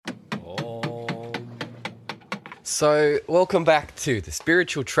So, welcome back to the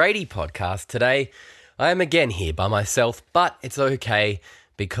Spiritual Tradie Podcast. Today, I am again here by myself, but it's okay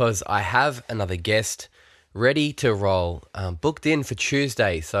because I have another guest ready to roll, booked in for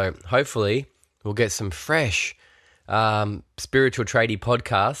Tuesday. So, hopefully, we'll get some fresh Spiritual Tradie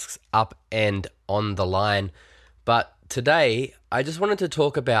podcasts up and on the line. But today, I just wanted to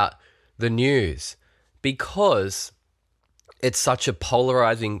talk about the news because it's such a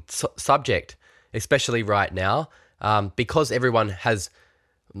polarizing subject, especially right now, because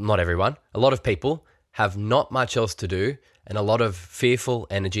not everyone, a lot of people have not much else to do and a lot of fearful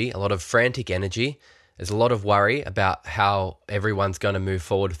energy, a lot of frantic energy. There's a lot of worry about how everyone's going to move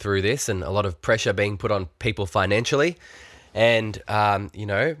forward through this and a lot of pressure being put on people financially. And,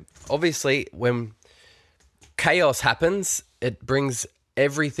 obviously when chaos happens, it brings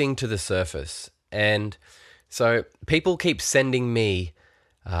everything to the surface. And so people keep sending me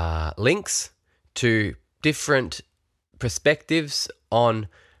links to different perspectives on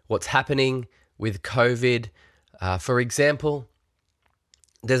what's happening with COVID. For example,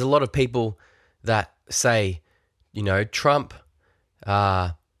 there's a lot of people that say, Trump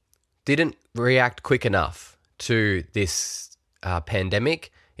didn't react quick enough to this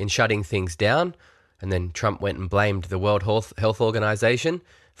pandemic in shutting things down. And then Trump went and blamed the World Health Organization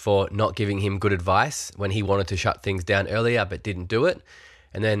for not giving him good advice when he wanted to shut things down earlier but didn't do it.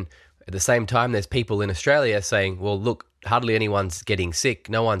 And then at the same time, there's people in Australia saying, well, look, hardly anyone's getting sick,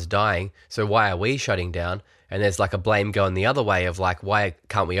 no one's dying, so why are we shutting down? And there's like a blame going the other way of like, why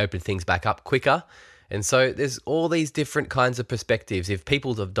can't we open things back up quicker? And so there's all these different kinds of perspectives. If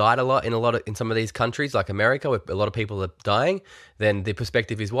people have died a lot in some of these countries like America, where a lot of people are dying, then the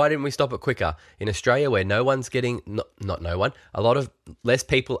perspective is, why didn't we stop it quicker? In Australia, where no one's getting, not no one, a lot of less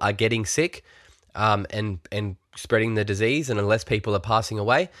people are getting sick and spreading the disease, and less people are passing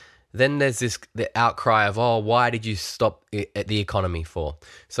away, then there's the outcry of, why did you stop the economy for?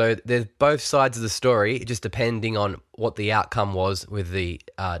 So there's both sides of the story, just depending on what the outcome was with the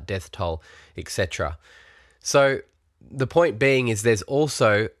death toll, etc. So the point being is there's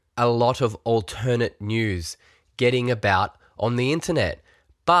also a lot of alternate news getting about on the internet,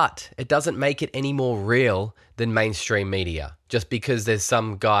 but it doesn't make it any more real than mainstream media, just because there's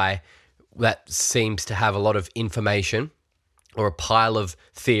some guy that seems to have a lot of information or a pile of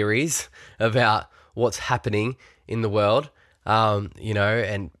theories about what's happening in the world,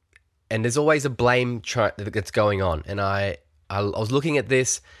 and there's always a blame that's going on. And I was looking at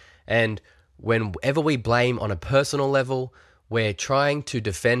this, and whenever we blame on a personal level, we're trying to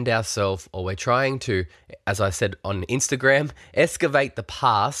defend ourselves, or we're trying to, as I said on Instagram, excavate the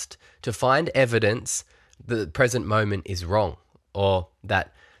past to find evidence that the present moment is wrong, or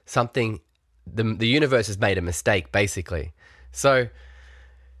that the universe has made a mistake, basically. So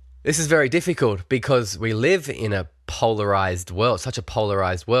this is very difficult because we live in a polarized world, such a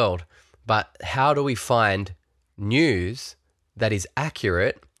polarized world. But how do we find news that is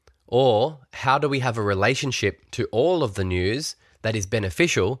accurate, or how do we have a relationship to all of the news that is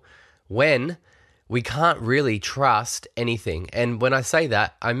beneficial when we can't really trust anything? And when I say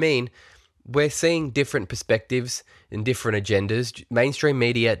that, I mean we're seeing different perspectives and different agendas. Mainstream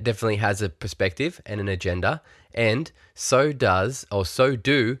media definitely has a perspective and an agenda, and so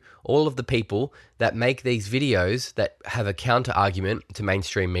do all of the people that make these videos that have a counter argument to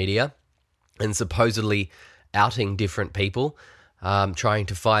mainstream media and supposedly outing different people, trying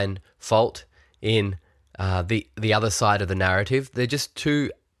to find fault in the other side of the narrative. They're just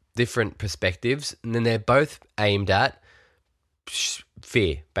two different perspectives, and then they're both aimed at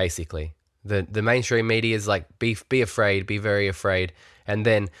fear, basically. The mainstream media is like, be afraid, be very afraid. And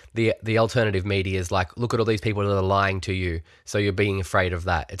then the alternative media is like, look at all these people that are lying to you, so you're being afraid of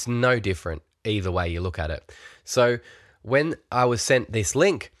that. It's no different either way you look at it. So when I was sent this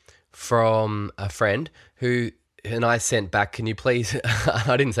link from a friend and I sent back, can you please,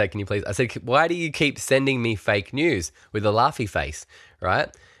 I didn't say can you please, I said, why do you keep sending me fake news with a laughy face,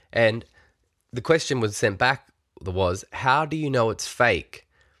 right? And the question was sent back was, how do you know it's fake?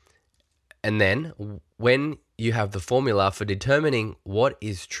 And then when you have the formula for determining what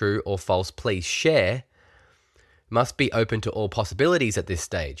is true or false, please share, must be open to all possibilities at this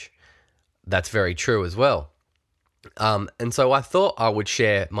stage. That's very true as well. And so I thought I would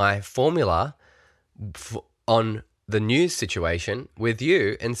share my formula on the news situation with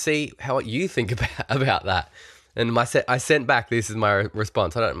you and see how you think about that. And I sent back, this is my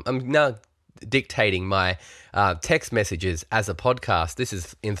response. I'm now dictating my text messages as a podcast. This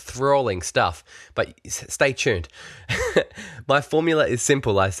is enthralling stuff, but stay tuned. My formula is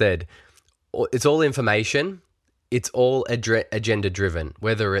simple, I said. It's all information. It's all agenda driven,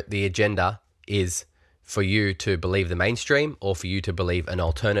 whether the agenda is for you to believe the mainstream or for you to believe an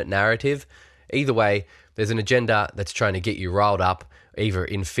alternate narrative. Either way, there's an agenda that's trying to get you riled up, either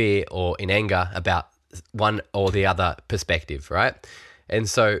in fear or in anger about one or the other perspective, right? And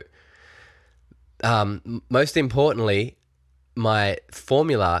so, most importantly, my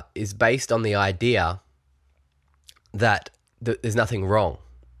formula is based on the idea that there's nothing wrong,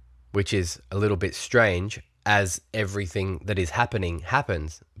 which is a little bit strange, as everything that is happening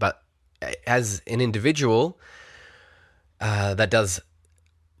happens. But as an individual that does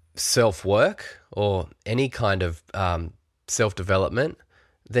self-work or any kind of self-development,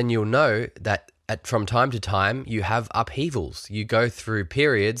 then you'll know that from time to time you have upheavals. You go through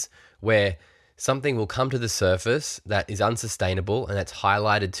periods where something will come to the surface that is unsustainable and that's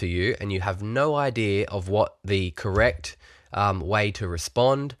highlighted to you, and you have no idea of what the correct way to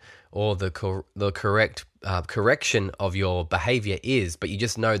respond or the correct correction of your behavior is, but you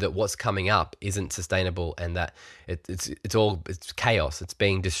just know that what's coming up isn't sustainable and that it's chaos. It's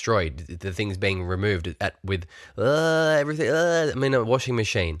being destroyed. The thing's being removed with everything. I'm in a washing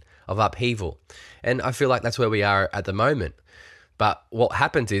machine of upheaval, and I feel like that's where we are at the moment. But what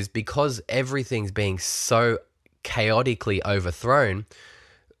happens is, because everything's being so chaotically overthrown,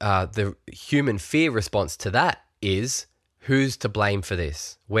 the human fear response to that is, who's to blame for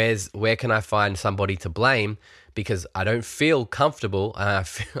this? Where can I find somebody to blame? Because I don't feel comfortable. I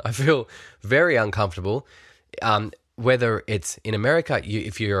feel very uncomfortable. Whether it's in America,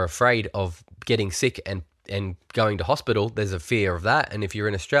 if you're afraid of getting sick and going to hospital, there's a fear of that. And if you're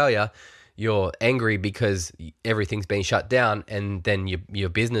in Australia, you're angry because everything's been shut down, and then your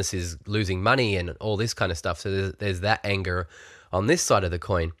business is losing money and all this kind of stuff. So there's that anger on this side of the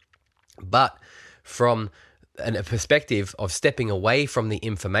coin. But from a perspective of stepping away from the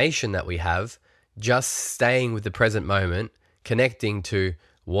information that we have, just staying with the present moment, connecting to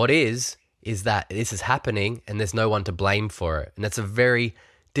what is that this is happening and there's no one to blame for it. And that's a very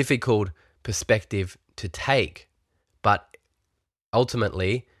difficult perspective to take. But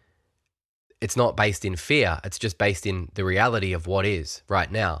ultimately, it's not based in fear. It's just based in the reality of what is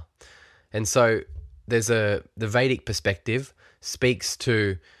right now. And so the Vedic perspective speaks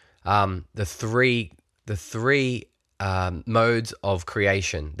to the three modes of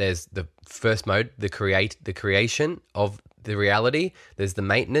creation. There's the first mode, the creation of the reality. There's the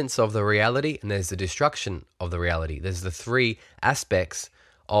maintenance of the reality, and there's the destruction of the reality. There's the three aspects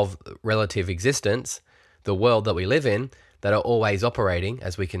of relative existence, the world that we live in, that are always operating.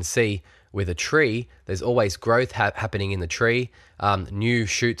 As we can see with a tree, there's always growth happening in the tree, new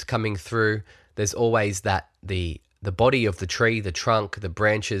shoots coming through. There's always that the body of the tree, the trunk, the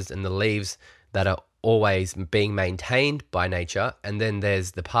branches, and the leaves that are always being maintained by nature. And then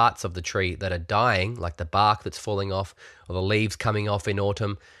there's the parts of the tree that are dying, like the bark that's falling off or the leaves coming off in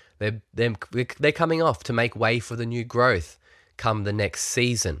autumn. They're coming off to make way for the new growth come the next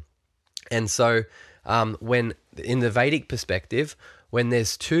season. And so when in the Vedic perspective, when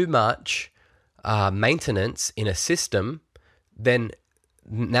there's too much maintenance in a system, then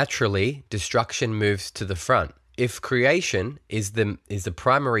naturally destruction moves to the front. If creation is the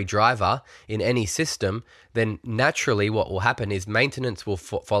primary driver in any system, then naturally what will happen is maintenance will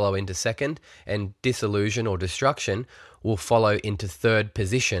follow into second, and dissolution or destruction will follow into third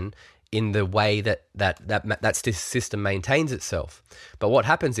position in the way that system maintains itself. But what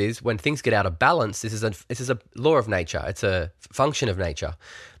happens is, when things get out of balance, this is a law of nature. It's a function of nature,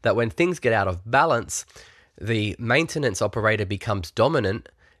 that when things get out of balance, the maintenance operator becomes dominant,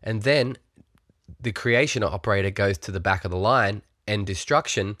 and then the creation operator goes to the back of the line, and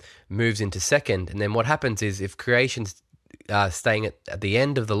destruction moves into second. And then what happens is, if creation's staying at the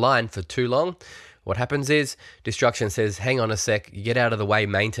end of the line for too long, what happens is destruction says, hang on a sec, you get out of the way,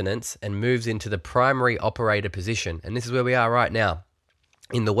 maintenance, and moves into the primary operator position. And this is where we are right now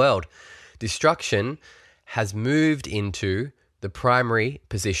in the world. Destruction has moved into the primary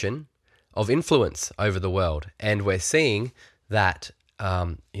position of influence over the world. And we're seeing that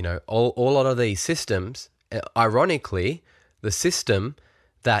all of these systems, ironically, the system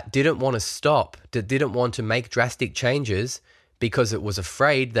that didn't want to stop, that didn't want to make drastic changes because it was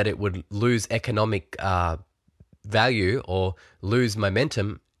afraid that it would lose economic value or lose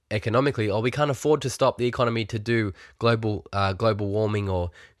momentum economically, or we can't afford to stop the economy to do global warming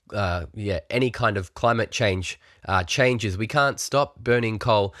or any kind of climate change changes. We can't stop burning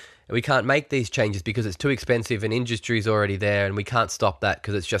coal. We can't make these changes because it's too expensive and industry's already there, and we can't stop that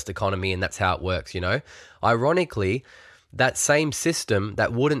because it's just economy and that's how it works, Ironically, that same system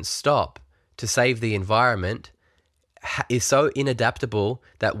that wouldn't stop to save the environment is so inadaptable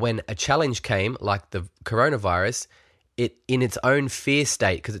that when a challenge came, like the coronavirus, it in its own fear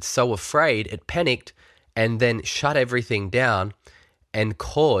state, because it's so afraid, it panicked and then shut everything down and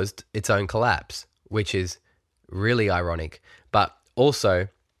caused its own collapse, which is really ironic. But also,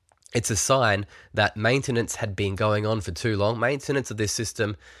 it's a sign that maintenance had been going on for too long. Maintenance of this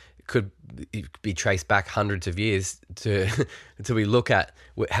system could be traced back hundreds of years to we look at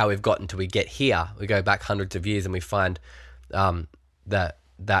how we've gotten to we get here. We go back hundreds of years and we find that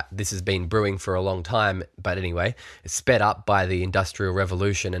this has been brewing for a long time. But anyway, it's sped up by the Industrial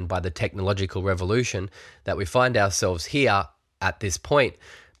Revolution and by the technological revolution that we find ourselves here at this point,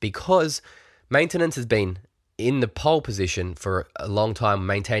 because maintenance has been in the pole position for a long time,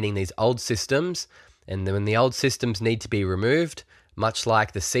 maintaining these old systems. And then when the old systems need to be removed, much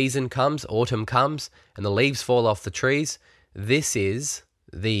like the season comes, autumn comes, and the leaves fall off the trees, this is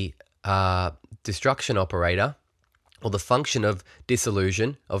the destruction operator, or the function of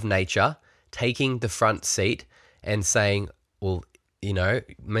disillusion of nature, taking the front seat and saying, well,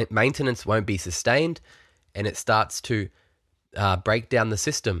 maintenance won't be sustained, and it starts to break down the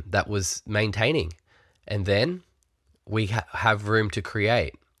system that was maintaining. And then we have room to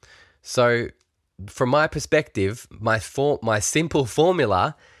create. So from my perspective, my simple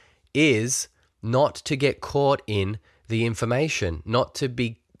formula is not to get caught in the information, not to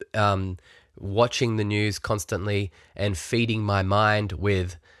be watching the news constantly and feeding my mind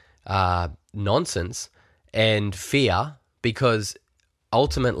with nonsense and fear, because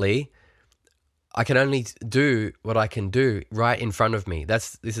ultimately I can only do what I can do right in front of me.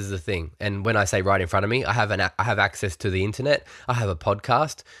 This is the thing. And when I say right in front of me, I have access to the internet. I have a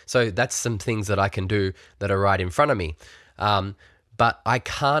podcast. So that's some things that I can do that are right in front of me. But I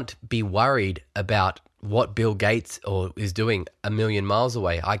can't be worried about what Bill Gates is doing a million miles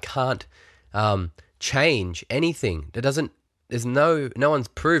away. I can't change anything. No one's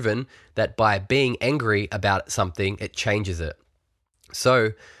proven that by being angry about something, it changes it.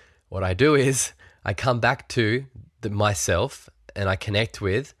 So what I do is I come back to myself and I connect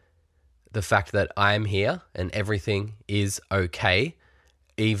with the fact that I am here and everything is okay,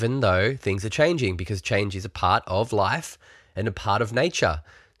 even though things are changing, because change is a part of life and a part of nature.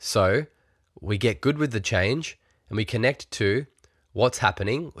 So we get good with the change and we connect to what's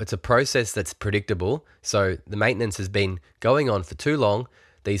happening. It's a process that's predictable. So the maintenance has been going on for too long.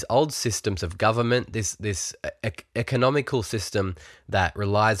 These old systems of government, this economical system that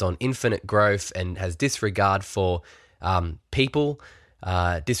relies on infinite growth and has disregard for people,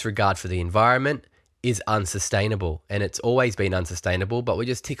 disregard for the environment, is unsustainable. And it's always been unsustainable, but we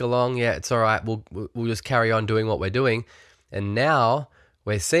just tick along. Yeah, it's all right. We'll just carry on doing what we're doing. And now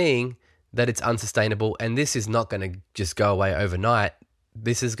we're seeing that it's unsustainable, and this is not going to just go away overnight.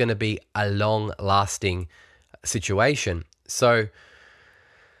 This is going to be a long-lasting situation. So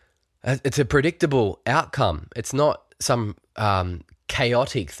it's a predictable outcome. It's not some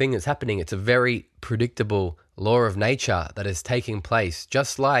chaotic thing that's happening. It's a very predictable law of nature that is taking place.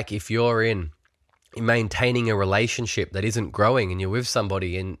 Just like if you're maintaining a relationship that isn't growing and you're with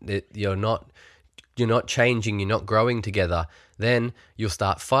somebody and you're not changing, you're not growing together, then you'll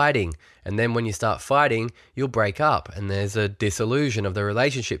start fighting. And then when you start fighting, you'll break up and there's a disillusion of the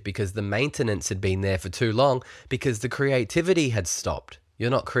relationship because the maintenance had been there for too long, because the creativity had stopped. You're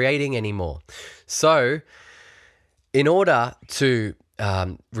not creating anymore. So in order to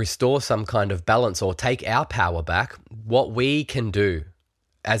restore some kind of balance or take our power back, what we can do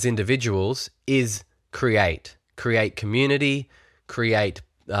as individuals is create community, create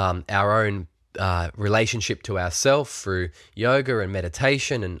our own relationship to ourselves through yoga and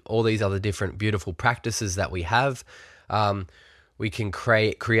meditation and all these other different beautiful practices that we have. We can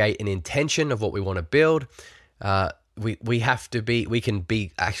create an intention of what we want to build. We can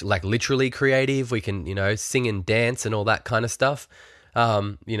be actually like literally creative. We can, sing and dance and all that kind of stuff.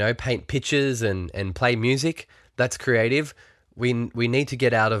 Paint pictures and play music. That's creative. We need to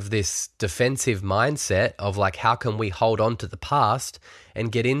get out of this defensive mindset of like, how can we hold on to the past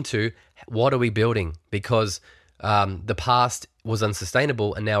and get into what are we building? Because the past was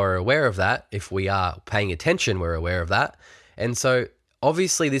unsustainable and now we're aware of that. If we are paying attention, we're aware of that. And so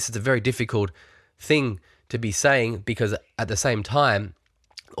obviously this is a very difficult thing to be saying, because at the same time,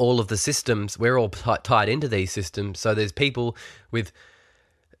 all of the systems, we're all tied into these systems. So there's people with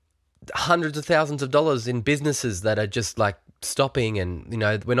hundreds of thousands of dollars in businesses that are just like stopping, and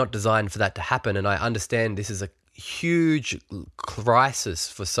we're not designed for that to happen. And I understand this is a huge crisis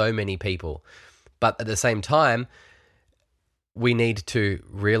for so many people, but at the same time, we need to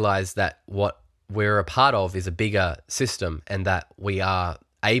realize that what we're a part of is a bigger system, and that we are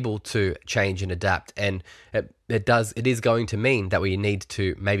able to change and adapt. And it is going to mean that we need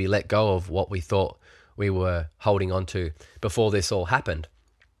to maybe let go of what we thought we were holding on to before this all happened.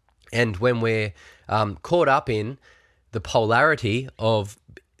 And when we're caught up in the polarity of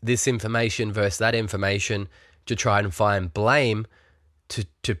this information versus that information to try and find blame to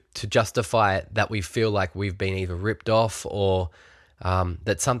justify that we feel like we've been either ripped off or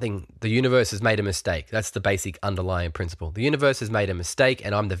that the universe has made a mistake. That's the basic underlying principle. The universe has made a mistake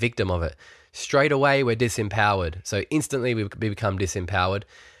and I'm the victim of it. Straight away, we're disempowered. So instantly we become disempowered.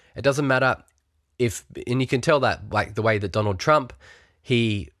 It doesn't matter and you can tell that like the way that Donald Trump,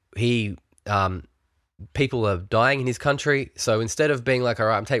 people are dying in his country. So instead of being like, all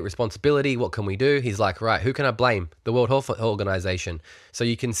right, take responsibility, what can we do? He's like, right, who can I blame? The World Health Organization. So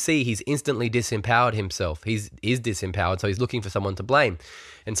you can see he's instantly disempowered himself. He is disempowered, so he's looking for someone to blame.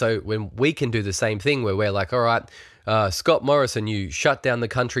 And so when we can do the same thing where we're like, all right, Scott Morrison, you shut down the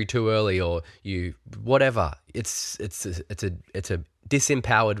country too early, or you whatever. It's a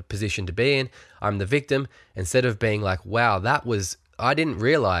disempowered position to be in. I'm the victim. Instead of being like, wow, I didn't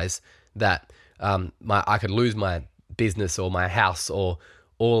realize that I could lose my business or my house or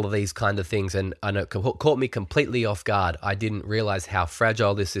all of these kind of things, and it caught me completely off guard. I didn't realize how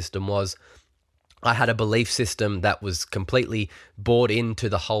fragile this system was. I had a belief system that was completely bought into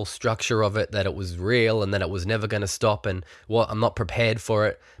the whole structure of it, that it was real and that it was never going to stop, and I'm not prepared for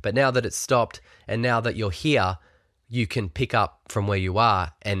it. But now that it's stopped and now that you're here, you can pick up from where you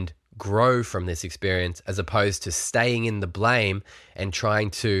are and grow from this experience, as opposed to staying in the blame and trying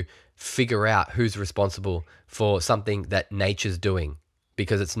to figure out who's responsible for something that nature's doing.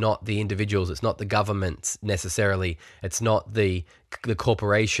 Because it's not the individuals, it's not the governments necessarily, it's not the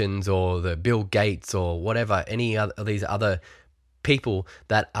corporations or the Bill Gates or whatever, any of these other people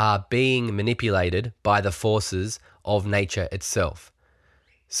that are being manipulated by the forces of nature itself.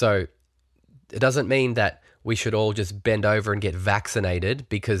 So it doesn't mean that we should all just bend over and get vaccinated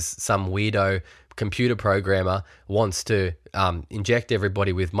because some weirdo computer programmer wants to inject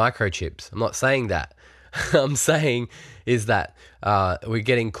everybody with microchips. I'm not saying that. I'm saying is that we're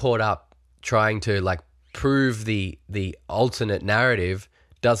getting caught up trying to like prove the alternate narrative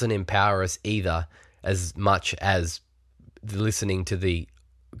doesn't empower us either, as much as listening to the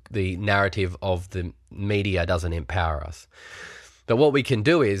narrative of the media doesn't empower us. But what we can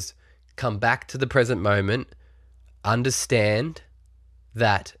do is come back to the present moment, understand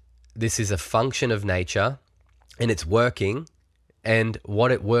that this is a function of nature and it's working. And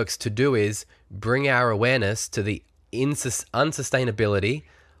what it works to do is bring our awareness to the unsustainability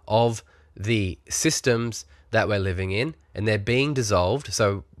of the systems that we're living in, and they're being dissolved.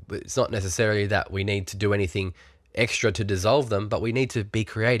 So it's not necessarily that we need to do anything extra to dissolve them, but we need to be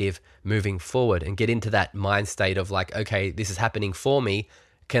creative moving forward and get into that mind state of like, okay, this is happening for me.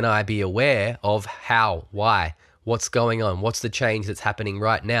 Can I be aware of how, why, what's going on? What's the change that's happening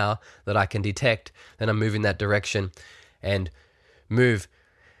right now that I can detect? Then I'm moving that direction and move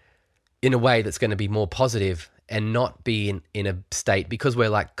in a way that's going to be more positive and not be in a state, because we're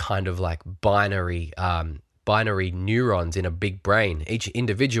like kind of like binary neurons in a big brain. Each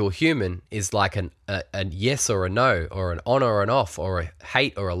individual human is like a yes or a no, or an on or an off, or a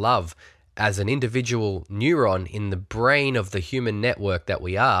hate or a love. As an individual neuron in the brain of the human network that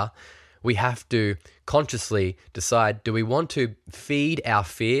we are, we have to consciously decide, do we want to feed our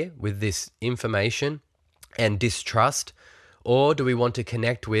fear with this information and distrust, or do we want to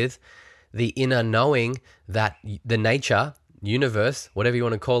connect with the inner knowing that the nature, universe, whatever you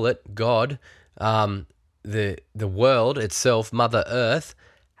want to call it, God, the world itself, Mother Earth,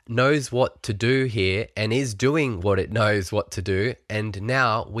 knows what to do here and is doing what it knows what to do. And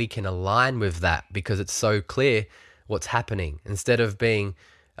now we can align with that because it's so clear what's happening. Instead of being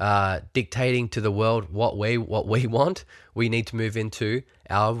dictating to the world what we want, we need to move into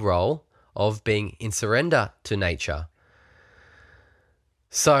our role of being in surrender to nature.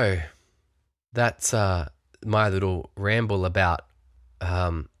 So that's my little ramble about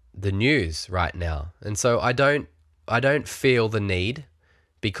the news right now. And so I don't feel the need,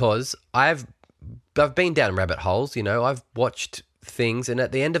 because I've been down rabbit holes, I've watched things, and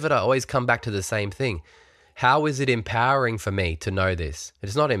at the end of it I always come back to the same thing. How is it empowering for me to know this?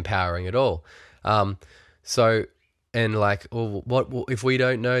 It's not empowering at all. And like, well, what if we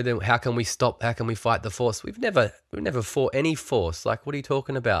don't know, then how can we stop? How can we fight the force? We've never fought any force. Like, what are you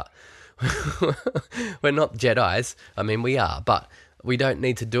talking about? We're not Jedis. I mean, we are, but we don't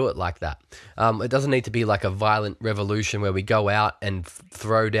need to do it like that. It doesn't need to be like a violent revolution where we go out and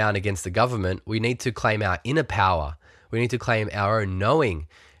throw down against the government. We need to claim our inner power. We need to claim our own knowing.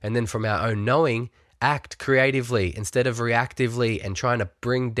 And then from our own knowing, act creatively instead of reactively and trying to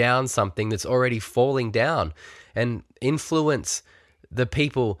bring down something that's already falling down, and influence the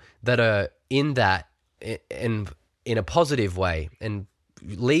people that are in that in a positive way, and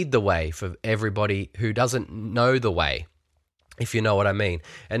lead the way for everybody who doesn't know the way, if you know what I mean.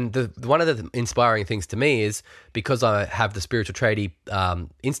 And one of the inspiring things to me is because I have the Spiritual Tradie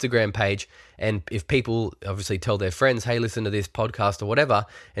Instagram page, and if people obviously tell their friends, hey, listen to this podcast or whatever,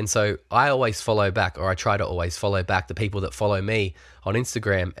 and so I always follow back, or I try to always follow back the people that follow me on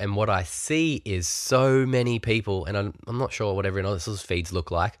Instagram, and what I see is so many people, and I'm not sure what everyone else's feeds look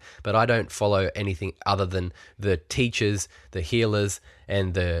like, but I don't follow anything other than the teachers, the healers,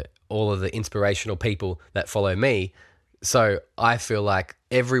 and all of the inspirational people that follow me. So I feel like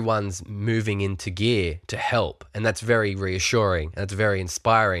everyone's moving into gear to help, and that's very reassuring, and it's very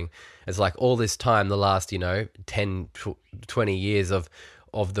inspiring. It's like all this time, the last, 10, 20 years of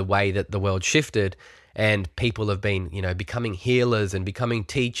the way that the world shifted, and people have been, becoming healers and becoming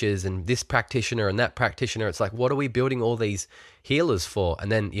teachers, and this practitioner and that practitioner. It's like, what are we building all these healers for?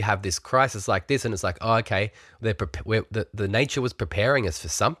 And then you have this crisis like this, and it's like, oh, okay, the nature was preparing us for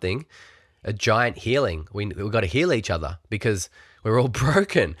something. A giant healing. We've got to heal each other because we're all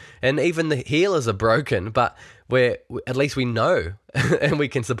broken, and even the healers are broken, but at least we know and we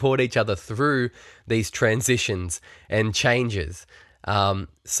can support each other through these transitions and changes.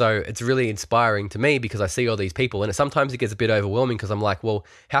 So it's really inspiring to me because I see all these people, and sometimes it gets a bit overwhelming because I'm like, well,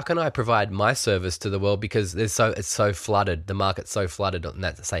 how can I provide my service to the world? Because it's so flooded. The market's so flooded, and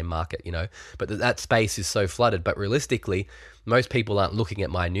that's the same market, but that space is so flooded. But realistically, most people aren't looking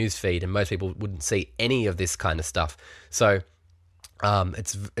at my news feed, and most people wouldn't see any of this kind of stuff. So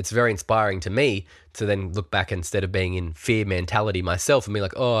it's very inspiring to me to then look back, instead of being in fear mentality myself and be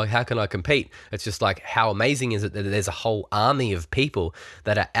like, oh, how can I compete? It's just like, how amazing is it that there's a whole army of people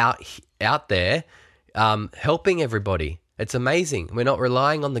that are out there helping everybody. It's amazing. We're not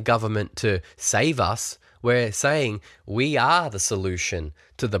relying on the government to save us. We're saying we are the solution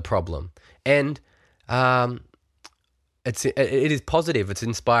to the problem. And it is positive. It's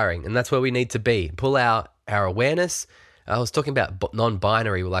inspiring. And that's where we need to be. Pull out our awareness. I was talking about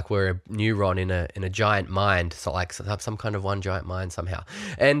non-binary, like we're a neuron in a giant mind, so like some kind of one giant mind somehow.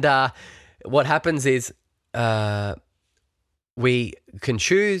 And what happens is we can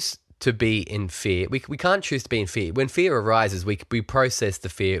choose to be in fear. We can't choose to be in fear. When fear arises, we process the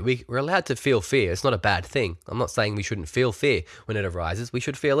fear. We're allowed to feel fear. It's not a bad thing. I'm not saying we shouldn't feel fear when it arises. We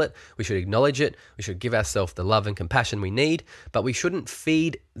should feel it. We should acknowledge it. We should give ourselves the love and compassion we need, but we shouldn't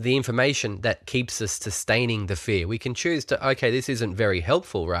feed the information that keeps us sustaining the fear. We can choose to, okay, this isn't very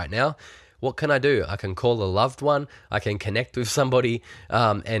helpful right now. What can I do? I can call a loved one. I can connect with somebody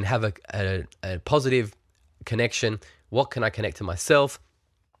and have a positive connection. What can I connect to myself?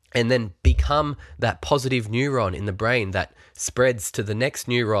 And then become that positive neuron in the brain that spreads to the next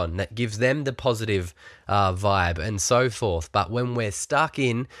neuron that gives them the positive vibe and so forth. But when we're stuck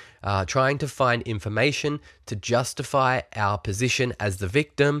in trying to find information to justify our position as the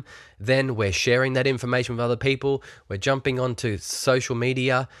victim, then we're sharing that information with other people. We're jumping onto social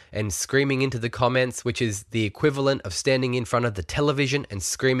media and screaming into the comments, which is the equivalent of standing in front of the television and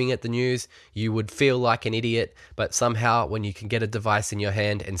screaming at the news. You would feel like an idiot, but somehow when you can get a device in your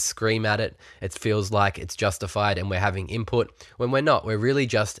hand and scream at it, it feels like it's justified and we're having input, when we're not. We're really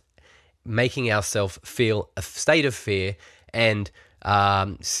just making ourselves feel a state of fear, and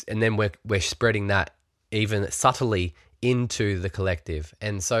then we're spreading that even subtly into the collective.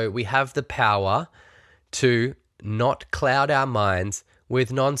 And so we have the power to not cloud our minds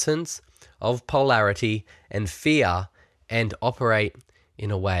with nonsense of polarity and fear, and operate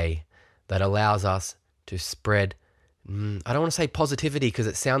in a way that allows us to spread, I don't want to say positivity because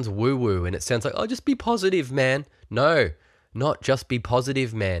it sounds woo-woo and it sounds like, oh, just be positive, man. No, not just be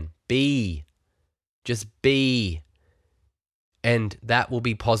positive, man. Be. Just be. And that will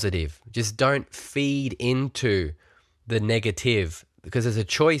be positive. Just don't feed into the negative, because there's a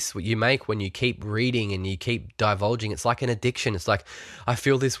choice you make when you keep reading and you keep divulging. It's like an addiction. It's like, I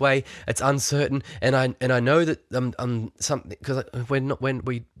feel this way. It's uncertain, and I know that something, because when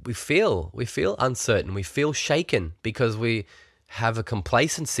we feel uncertain, we feel shaken because we have a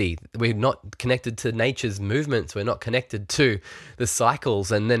complacency. We're not connected to nature's movements. We're not connected to the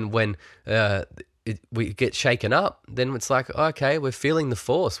cycles, and then when we get shaken up, then it's like, okay, we're feeling the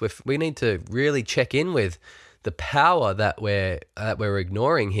force. We need to really check in with the power that we're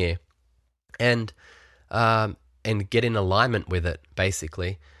ignoring here, and get in alignment with it,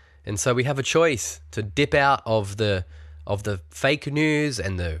 basically. And so we have a choice to dip out of the fake news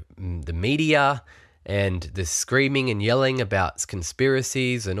and the media and the screaming and yelling about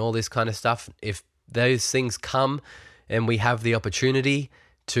conspiracies and all this kind of stuff. If those things come and we have the opportunity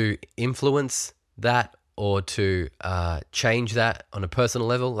to influence that or to change that on a personal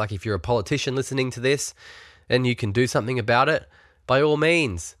level, like if you're a politician listening to this, then you can do something about it. by all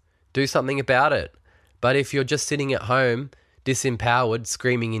means, do something about it. But if you're just sitting at home, disempowered,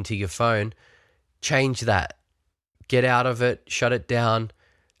 screaming into your phone, change that. Get out of it, shut it down,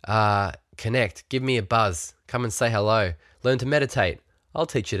 connect, give me a buzz, come and say hello, learn to meditate. I'll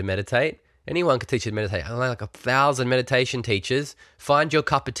teach you to meditate. Anyone can teach you to meditate. I know like 1,000 meditation teachers. Find your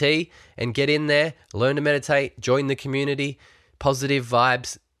cup of tea and get in there, learn to meditate, join the community, positive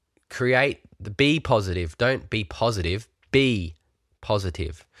vibes, be positive. Don't be positive, be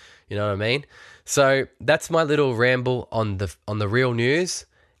positive. You know what I mean? So that's my little ramble on the real news.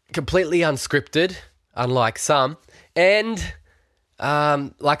 Completely unscripted, unlike some. And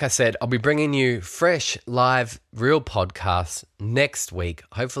like I said, I'll be bringing you fresh, live, real podcasts next week.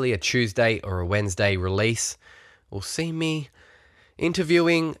 Hopefully a Tuesday or a Wednesday release. Will see me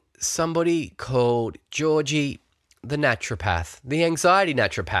interviewing somebody called Georgie the naturopath, the anxiety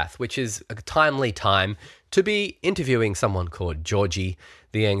naturopath, which is a timely time to be interviewing someone called Georgie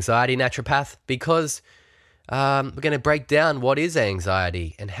the anxiety naturopath, because we're going to break down what is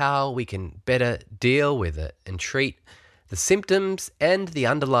anxiety and how we can better deal with it and treat the symptoms and the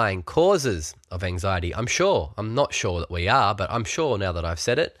underlying causes of anxiety. I'm not sure that we are, but I'm sure now that I've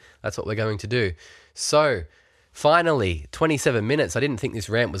said it, that's what we're going to do. So finally, 27 minutes. I didn't think this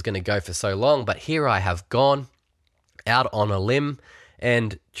rant was going to go for so long, but here I have gone out on a limb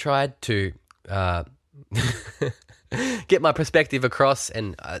and tried to get my perspective across.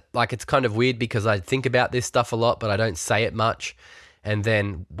 And it's kind of weird because I think about this stuff a lot, but I don't say it much. And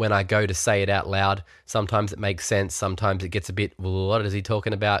then when I go to say it out loud, sometimes it makes sense. Sometimes it gets a bit, well, what is he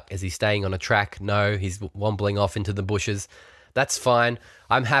talking about? Is he staying on a track? No, he's wombling off into the bushes. That's fine.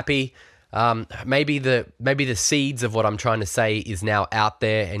 I'm happy. Maybe the seeds of what I'm trying to say is now out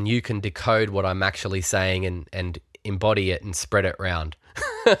there, and you can decode what I'm actually saying and embody it and spread it around.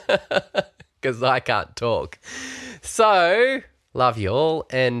 Because I can't talk. So, love you all,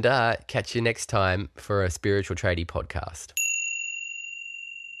 and catch you next time for a Spiritual Tradie podcast.